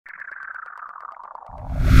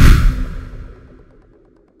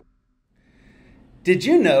Did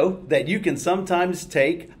you know that you can sometimes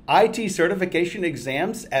take IT certification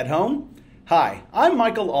exams at home? Hi, I'm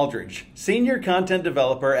Michael Aldridge, Senior Content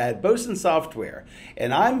Developer at Boson Software,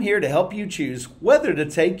 and I'm here to help you choose whether to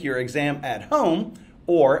take your exam at home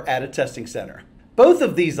or at a testing center. Both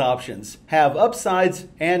of these options have upsides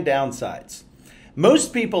and downsides.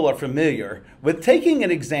 Most people are familiar with taking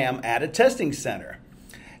an exam at a testing center,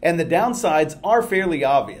 and the downsides are fairly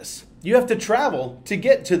obvious. You have to travel to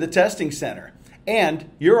get to the testing center, and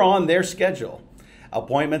you're on their schedule.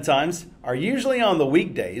 Appointment times are usually on the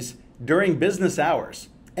weekdays during business hours,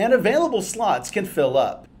 and available slots can fill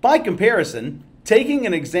up. By comparison, taking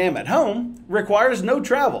an exam at home requires no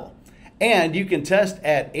travel, and you can test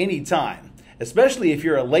at any time, especially if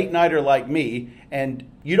you're a late nighter like me and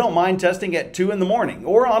you don't mind testing at 2 in the morning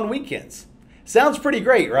or on weekends. Sounds pretty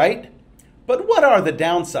great, right? But what are the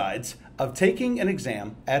downsides of taking an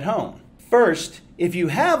exam at home? First, if you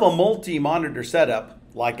have a multi-monitor setup,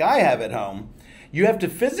 like I have at home, you have to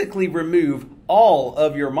physically remove all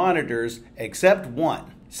of your monitors except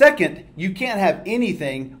one. Second, you can't have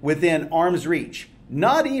anything within arm's reach,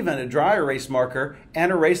 not even a dry erase marker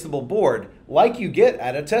and erasable board like you get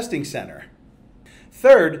at a testing center.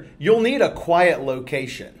 Third, you'll need a quiet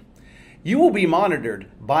location. You will be monitored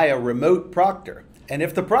by a remote proctor, and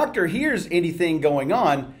if the proctor hears anything going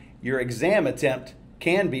on, your exam attempt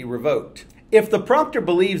can be revoked. If the proctor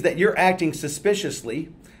believes that you're acting suspiciously,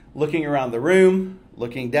 looking around the room,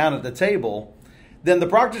 looking down at the table, then the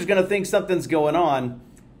proctor's going to think something's going on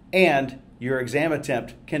and your exam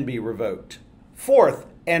attempt can be revoked. Fourth,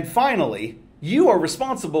 and finally, you are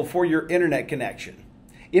responsible for your internet connection.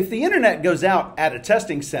 If the internet goes out at a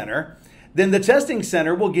testing center, then the testing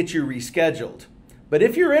center will get you rescheduled. But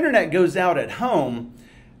if your internet goes out at home,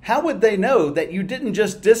 how would they know that you didn't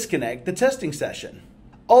just disconnect the testing session?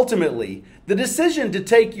 Ultimately, the decision to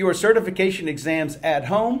take your certification exams at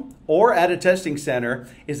home or at a testing center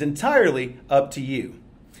is entirely up to you.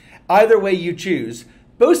 Either way you choose,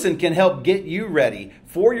 Boson can help get you ready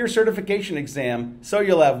for your certification exam so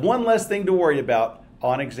you'll have one less thing to worry about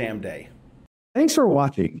on exam day. Thanks for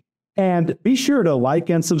watching, and be sure to like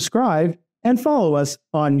and subscribe and follow us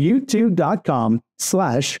on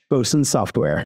youtube.com/Boson Software.